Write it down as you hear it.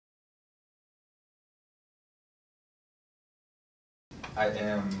I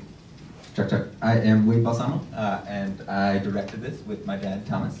am I am Wade Balsamo, and I directed this with my dad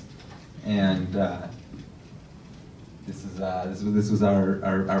Thomas, and this was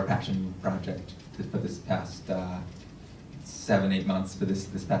our passion project for this past 7-8 months for this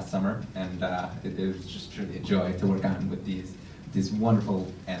past summer, and it was just truly a joy to work on with these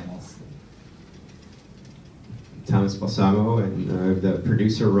wonderful animals. Thomas Balsamo, and I have the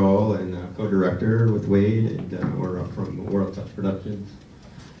producer role and co-director with Wade, and we're from World Touch Productions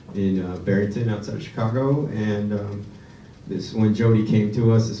in Barrington, outside of Chicago. And when Jodie came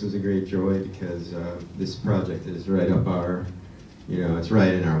to us, this was a great joy because this project is right up our, it's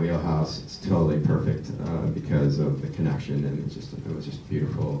right in our wheelhouse. It's totally perfect because of the connection, and it was just a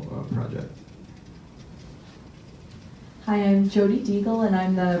beautiful project. Hi, I'm Jodie Diegel, and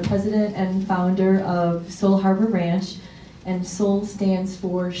I'm the president and founder of Soul Harbour Ranch, and Soul stands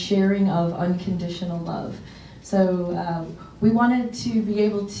for Sharing of Unconditional Love. So we wanted to be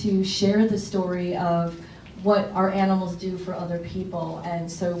able to share the story of what our animals do for other people,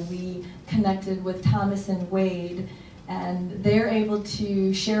 and so we connected with Thomas and Wade, and they're able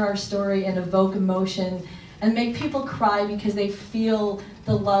to share our story and evoke emotion and make people cry because they feel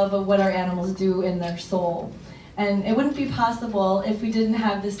the love of what our animals do in their soul. And it wouldn't be possible if we didn't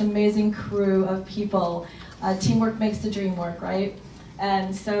have this amazing crew of people. Teamwork makes the dream work, right?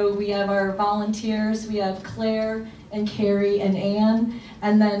 And so we have our volunteers, we have Claire and Carrie and Anne,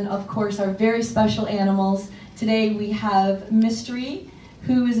 and then of course our very special animals. Today we have Mystery,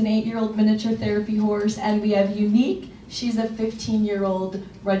 who is an 8-year-old miniature therapy horse, and we have Unique. She's a 15-year-old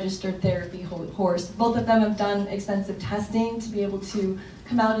registered therapy horse. Both of them have done extensive testing to be able to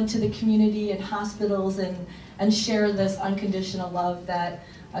come out into the community and hospitals and share this unconditional love that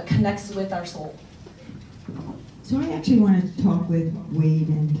connects with our soul. So I actually want to talk with Wade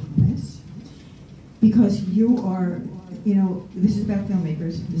and Thomas, because you are, this is about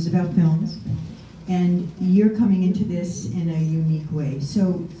filmmakers, this is about films, and you're coming into this in a unique way.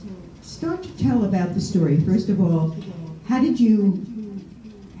 So start to tell about the story. First of all, how did you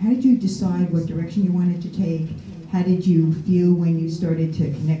decide what direction you wanted to take? How did you feel when you started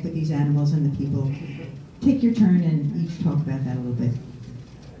to connect with these animals and the people? Take your turn and each talk about that a little bit.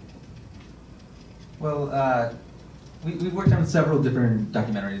 Well, we've worked on several different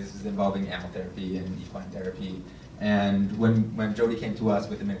documentaries involving animal therapy and equine therapy, and when Jodie came to us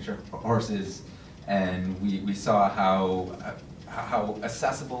with the miniature horses, and we saw how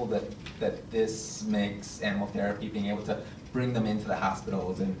accessible that this makes animal therapy, being able to bring them into the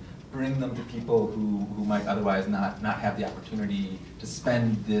hospitals and bring them to people who might otherwise not have the opportunity to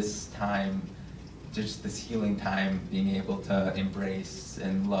spend this time, just this healing time, being able to embrace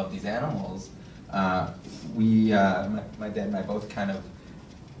and love these animals. My dad and I both kind of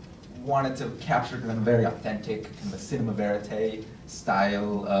wanted to capture kind of a very authentic, kind of a cinema verite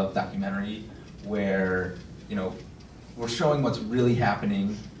style of documentary where, we're showing what's really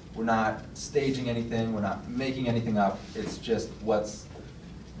happening. We're not staging anything, we're not making anything up. It's just what's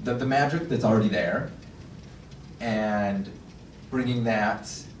the magic that's already there, and bringing that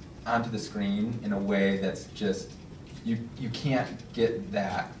onto the screen in a way that's just, you can't get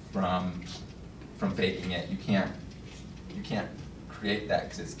that from faking it. You can't create that,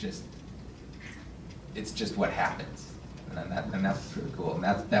 because it's just what happens. And that's really cool, and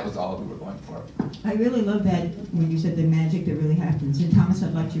that was all we were going for. I really love that when you said the magic that really happens. And Thomas,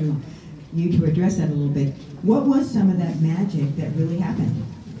 I'd like you to address that a little bit. What was some of that magic that really happened?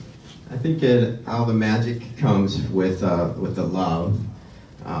 I think all the magic comes with the love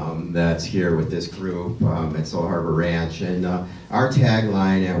that's here with this group at Soul Harbour Ranch. And our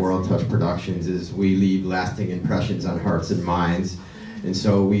tagline at World Touch Productions is, "We leave lasting impressions on hearts and minds." And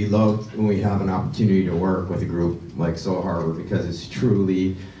so we love when we have an opportunity to work with a group like Soul Harbour, because it's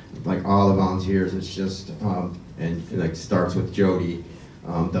truly, like all the volunteers, it's just, and like starts with Jodie,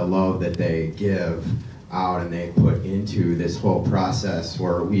 the love that they give out and they put into this whole process,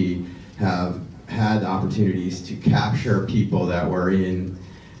 where we have had opportunities to capture people that were in,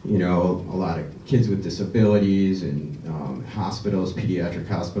 a lot of kids with disabilities and hospitals, pediatric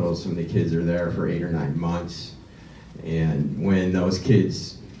hospitals. Some of the kids are there for 8 or 9 months. And when those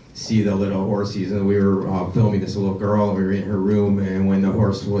kids see the little horses, and we were filming this little girl, we were in her room, and when the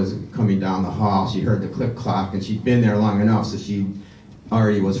horse was coming down the hall, she heard the click clock, and she'd been there long enough, so she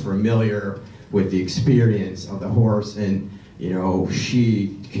already was familiar with the experience of the horse, and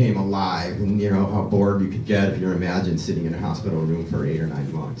she came alive, and how bored you could get if you imagine sitting in a hospital room for 8 or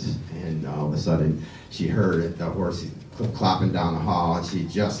 9 months, and all of a sudden she heard the horse clopping down the hall, and she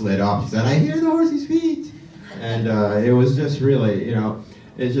just lit up. She said, "I hear the horse's feet." And it was just really,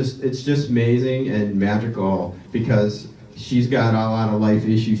 it's just amazing and magical, because she's got a lot of life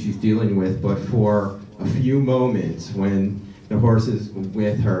issues she's dealing with, but for a few moments when the horse is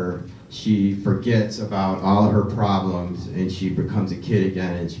with her, she forgets about all of her problems and she becomes a kid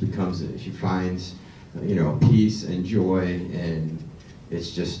again, and she finds, you know, peace and joy, and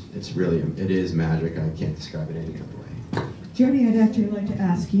it is magic. I can't describe it any other way. Jodie, I'd actually like to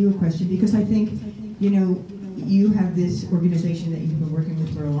ask you a question, because I think, you know, you have this organization that you've been working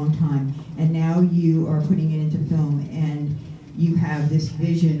with for a long time, and now you are putting it into film, and you have this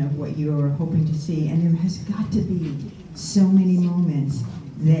vision of what you are hoping to see, and there has got to be so many moments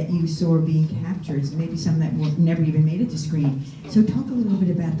that you saw being captured, maybe some that never even made it to screen. So talk a little bit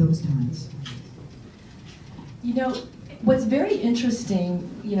about those times. You know, what's very interesting,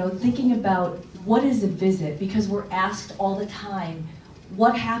 you know, thinking about what is a visit, because we're asked all the time,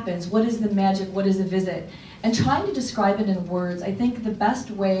 what happens, what is the magic, what is a visit? And trying to describe it in words, I think the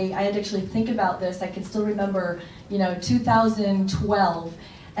best way, I had to actually think about this, I can still remember, you know, 2012,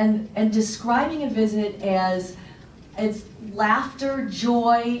 and describing a visit as it's laughter,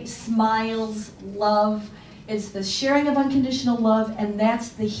 joy, smiles, love. It's the sharing of unconditional love, and that's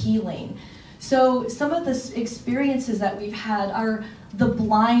the healing. So some of the experiences that we've had are the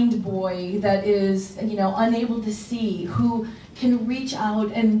blind boy that is, you know, unable to see, who can reach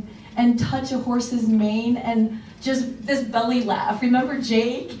out and touch a horse's mane and just this belly laugh. Remember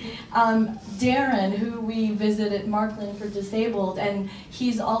Jake? Darren, who we visit at Markland for disabled, and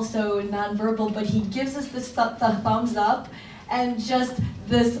he's also nonverbal, but he gives us the thumbs up and just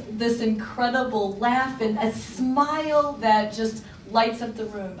this incredible laugh and a smile that just lights up the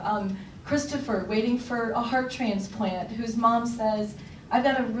room. Christopher, waiting for a heart transplant, whose mom says, he's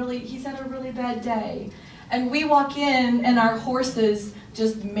had a really bad day. And we walk in and our horses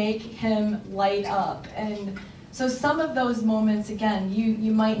just make him light up. And so some of those moments, again,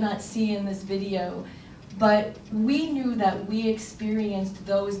 you might not see in this video, but we knew that we experienced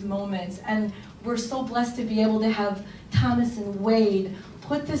those moments, and we're so blessed to be able to have Thomas and Wade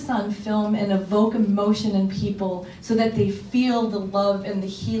put this on film and evoke emotion in people so that they feel the love and the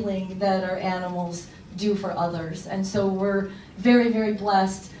healing that our animals do for others. And so we're very, very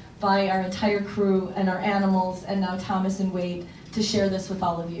blessed by our entire crew and our animals, and now Thomas and Wade, to share this with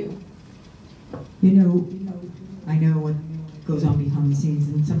all of you. You know, I know what goes on behind the scenes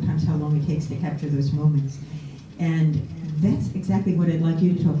and sometimes how long it takes to capture those moments. And that's exactly what I'd like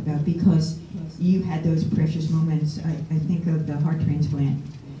you to talk about, because you had those precious moments. I think of the heart transplant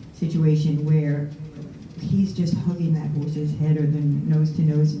situation where he's just hugging that horse's head, or the nose to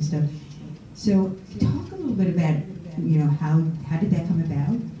nose and stuff. So talk a little bit about, you know, how did that come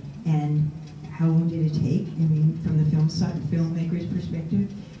about, and how long did it take? I mean, from the filmmaker's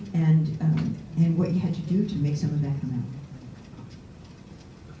perspective, and what you had to do to make some of that come out.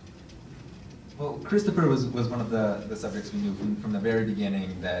 Well, Christopher was one of the subjects we knew from the very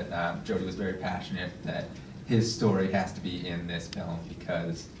beginning that Jodie was very passionate that his story has to be in this film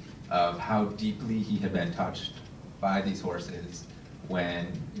because of how deeply he had been touched by these horses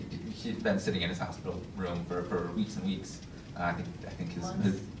when he'd been sitting in his hospital room for weeks and weeks. I think his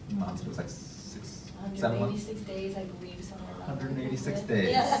months, it was like 7 months. 186 days, I believe, somewhere around 186 days.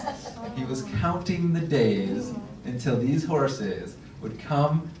 Yeah. He was counting the days until these horses would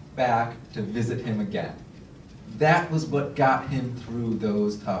come back to visit him again. That was what got him through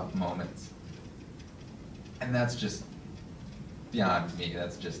those tough moments. And that's just beyond me.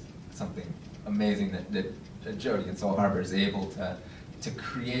 That's just something amazing that Jodie and Soul Harbour is able to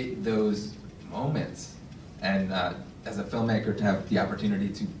create those moments. And as a filmmaker, to have the opportunity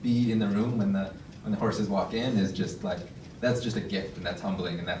to be in the room when the horses walk in is just like, that's just a gift, and that's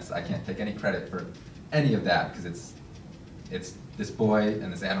humbling, and I can't take any credit for any of that, because it's this boy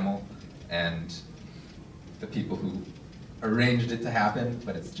and this animal and the people who arranged it to happen,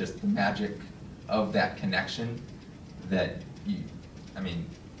 but it's just the magic of that connection that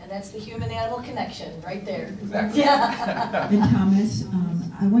And that's the human-animal connection, right there. Exactly. Yeah. And Thomas,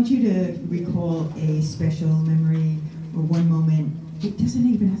 I want you to recall a special memory or one moment. It doesn't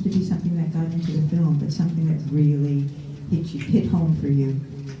even have to be something that got into the film, but something that really hit home for you.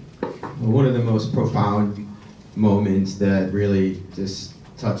 One of the most profound moments that really just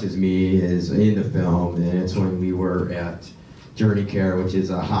touches me is in the film, and it's when we were at Journey Care, which is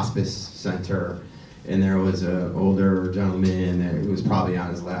a hospice center, and there was an older gentleman that was probably on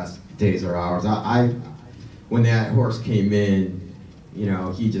his last days or hours. When that horse came in, you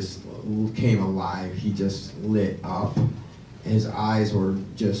know, he just came alive. He just lit up. His eyes were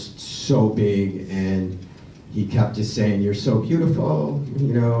just so big, and he kept just saying, "You're so beautiful,"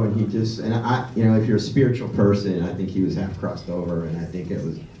 you know, and you know, if you're a spiritual person, I think he was half crossed over, and I think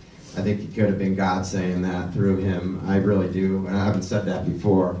I think it could have been God saying that through him. I really do, and I haven't said that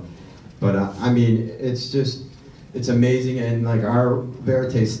before. But I mean, it's amazing, and like our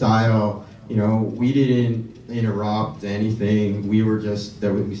verite style, you know, we didn't interrupt anything. We were just,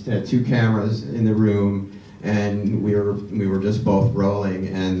 we had 2 cameras in the room, and we were just both rolling,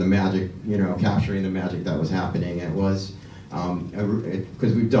 and the magic, you know, capturing the magic that was happening. It was,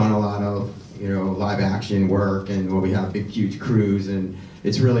 because we've done a lot of, you know, live action work, and we have big, huge crews, and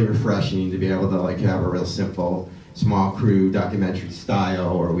it's really refreshing to be able to like have a real simple, small crew documentary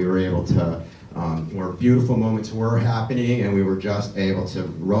style where we were able to, where beautiful moments were happening, and we were just able to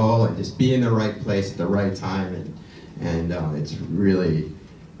roll and just be in the right place at the right time, and it's really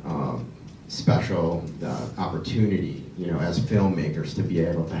special opportunity, you know, as filmmakers to be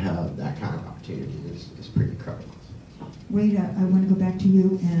able to have that kind of opportunity is pretty incredible. Wade, I want to go back to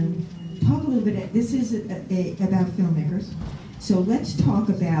you and talk a little bit. This is about filmmakers. So let's talk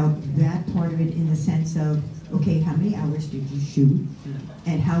about that part of it in the sense of, okay, how many hours did you shoot?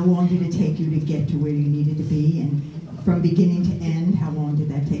 And how long did it take you to get to where you needed to be? And from beginning to end, how long did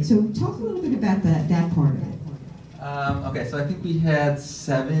that take? So talk a little bit about that part of it. Okay, so I think we had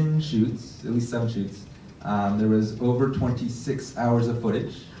 7 shoots, at least 7 shoots. There was over 26 hours of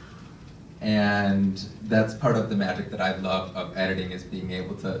footage. And that's part of the magic that I love of editing, is being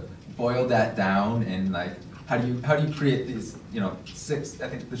able to boil that down, and like, how do you create these, you know, I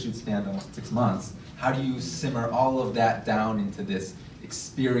think the shoot spanned almost 6 months. How do you simmer all of that down into this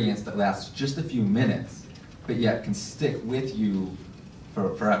experience that lasts just a few minutes, but yet can stick with you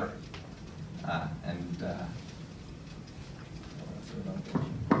for forever?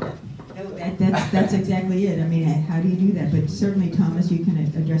 That's exactly it. I mean, how do you do that? But certainly, Thomas, you can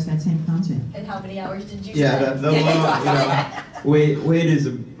address that same concept. And how many hours did you Yeah, spend? the love, you know, Wade is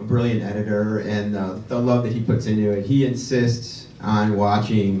a brilliant editor, and the love that he puts into it. He insists on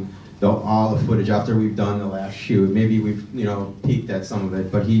watching all the footage after we've done the last shoot. Maybe we've, you know, peeked at some of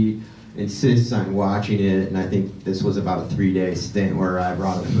it, but he insists on watching it. And I think this was about a 3-day stint where I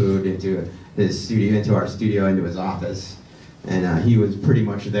brought the food into his studio, into our studio, into his office. And he was pretty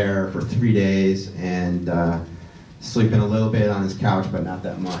much there for 3 days, and sleeping a little bit on his couch, but not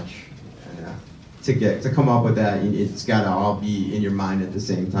that much. And, to come up with that, it's got to all be in your mind at the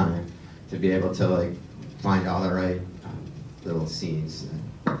same time to be able to like find all the right little scenes.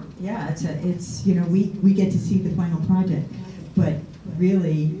 Yeah, it's you know, we get to see the final project, but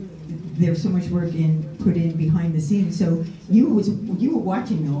really there's so much work put in behind the scenes. So you were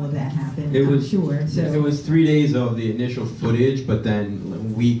watching all of that happen. I'm sure. So it was 3 days of the initial footage, but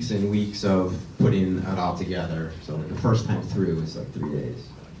then weeks and weeks of putting it all together. So the first time through was like 3 days.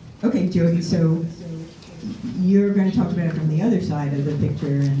 Okay, Jodie. So you're going to talk about it from the other side of the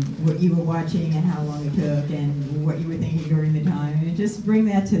picture, and what you were watching, and how long it took, and what you were thinking during the time, and just bring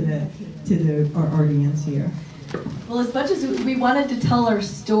that to our audience here. Well, as much as we wanted to tell our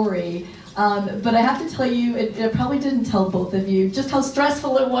story, but I have to tell you, it probably didn't tell both of you just how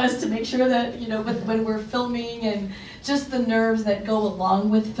stressful it was to make sure that, you know, when we're filming, and just the nerves that go along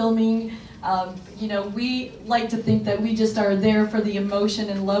with filming. You know, we like to think that we just are there for the emotion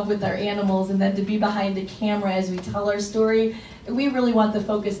and love with our animals, and then to be behind the camera as we tell our story, we really want the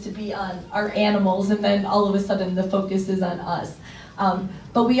focus to be on our animals, and then all of a sudden the focus is on us.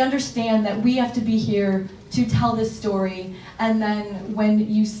 But we understand that we have to be here to tell this story, and then when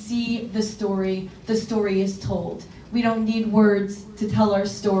you see the story is told. We don't need words to tell our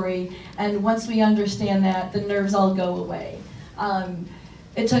story, and once we understand that, the nerves all go away.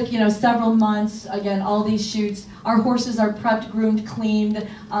 It took, you know, several months, again, all these shoots. Our horses are prepped, groomed, cleaned,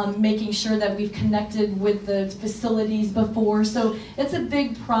 making sure that we've connected with the facilities before. So it's a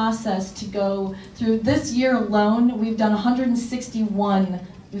big process to go through. This year alone, we've done 161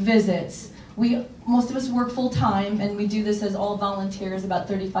 visits. Most of us work full-time, and we do this as all volunteers, about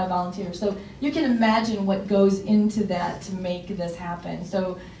 35 volunteers. So you can imagine what goes into that to make this happen.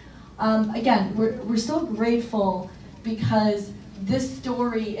 So again, we're so grateful because this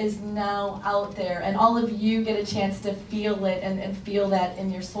story is now out there, and all of you get a chance to feel it and feel that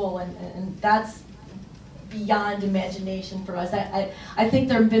in your soul, and that's beyond imagination for us. I think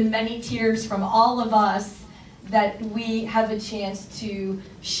there have been many tears from all of us that we have a chance to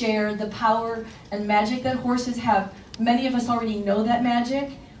share the power and magic that horses have. Many of us already know that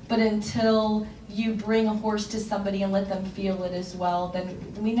magic, but until you bring a horse to somebody and let them feel it as well, then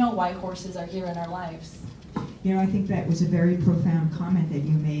we know why horses are here in our lives. You know, I think that was a very profound comment that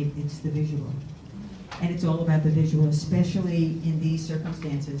you made. It's the visual. And it's all about the visual, especially in these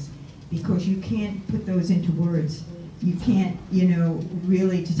circumstances, because you can't put those into words. You can't, you know,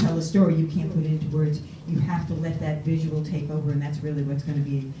 really, to tell a story, you can't put it into words. You have to let that visual take over, and that's really what's going to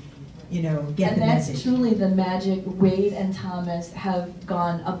be you know, get and the that's message. truly the magic. Wade and Thomas have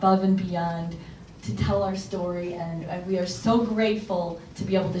gone above and beyond to tell our story, and we are so grateful to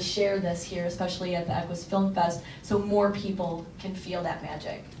be able to share this here, especially at the EQUUS Film Fest, so more people can feel that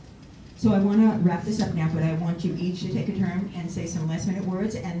magic. So I want to wrap this up now, but I want you each to take a turn and say some last minute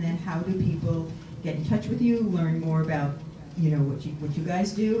words, and then how do people get in touch with you, learn more about, you know, what you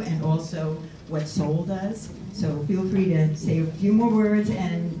guys do, and also what Soul does. So feel free to say a few more words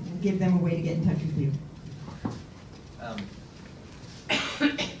and give them a way to get in touch with you.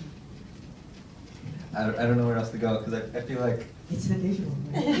 I don't know where else to go, because I feel like It's the visual.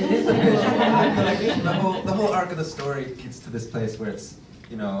 it is the visual. I feel like the whole arc of the story gets to this place where it's,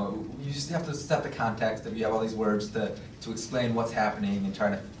 you know, you just have to set the context. If you have all these words to explain what's happening and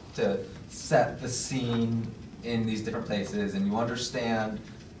trying to set the scene in these different places, and you understand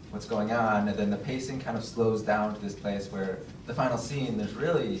what's going on, and then the pacing kind of slows down to this place where the final scene, there's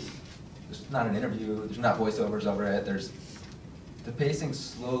not an interview, there's not voiceovers over it, the pacing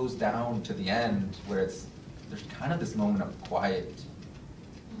slows down to the end where there's kind of this moment of quiet,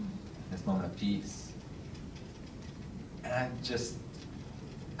 this moment of peace. And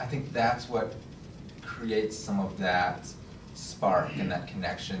I think that's what creates some of that spark and that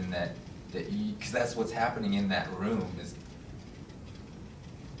connection because that's what's happening in that room, is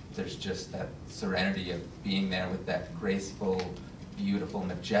there's just that serenity of being there with that graceful, beautiful,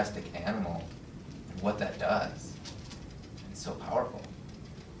 majestic animal, and what that does. It's so powerful.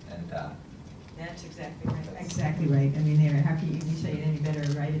 And That's exactly right. Exactly right. I mean, how can you say it any better,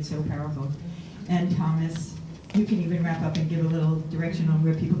 right? It's so powerful. And Thomas, you can even wrap up and give a little direction on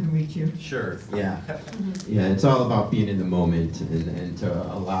where people can reach you. Sure, yeah. Yeah, it's all about being in the moment and to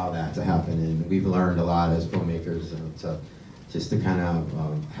allow that to happen. And we've learned a lot as filmmakers just to kind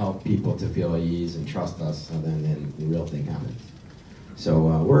of help people to feel at ease and trust us, and then the real thing happens.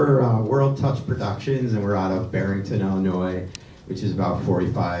 So we're World Touch Productions, and we're out of Barrington, Illinois, which is about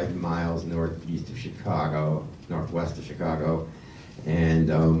 45 miles northeast of Chicago, northwest of Chicago.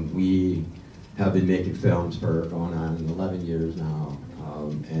 And we have been making films for going on 11 years now.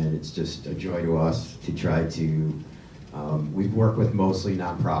 And it's just a joy to us to try to, we've worked with mostly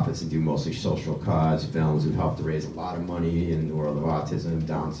nonprofits and do mostly social cause films. We've helped to raise a lot of money in the world of autism,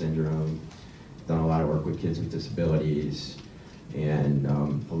 Down syndrome, done a lot of work with kids with disabilities, and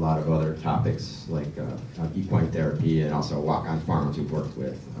a lot of other topics like equine therapy, and also walk on farms we've worked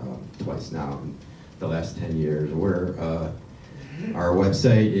with twice now in the last 10 years. Our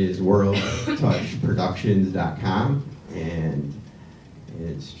website is worldtouchproductions.com, and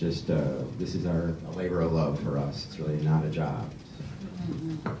it's just, this is a labor of love for us. It's really not a job.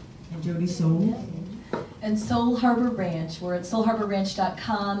 And Jodie, Soul? And Soul Harbour Ranch, we're at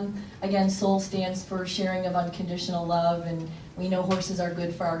soulharborranch.com. Again, Soul stands for sharing of unconditional love, and we know horses are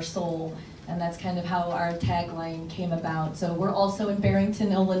good for our soul, and that's kind of how our tagline came about. So we're also in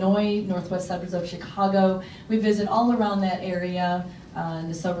Barrington, Illinois, northwest suburbs of Chicago. We visit all around that area, in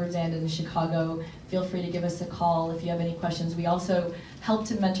the suburbs and in Chicago. Feel free to give us a call if you have any questions. We also help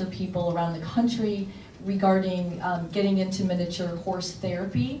to mentor people around the country regarding getting into miniature horse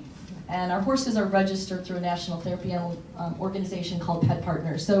therapy. And our horses are registered through a national therapy animal organization called Pet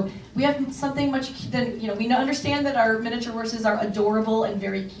Partners. So we have something much, we understand that our miniature horses are adorable and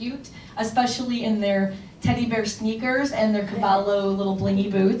very cute, especially in their teddy bear sneakers and their cavallo little blingy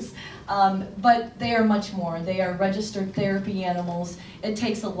boots. But they are much more. They are registered therapy animals. It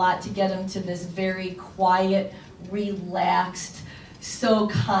takes a lot to get them to this very quiet, relaxed, so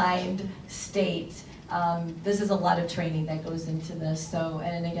kind state. This is a lot of training that goes into this. So,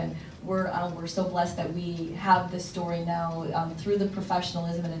 and again, we're so blessed that we have this story now through the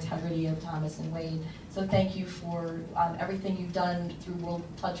professionalism and integrity of Thomas and Wade. So thank you for everything you've done through World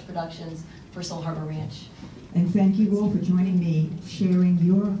Touch Productions for Soul Harbour Ranch. And thank you all for joining me, sharing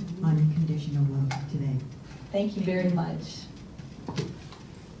your unconditional love today. Thank you very much.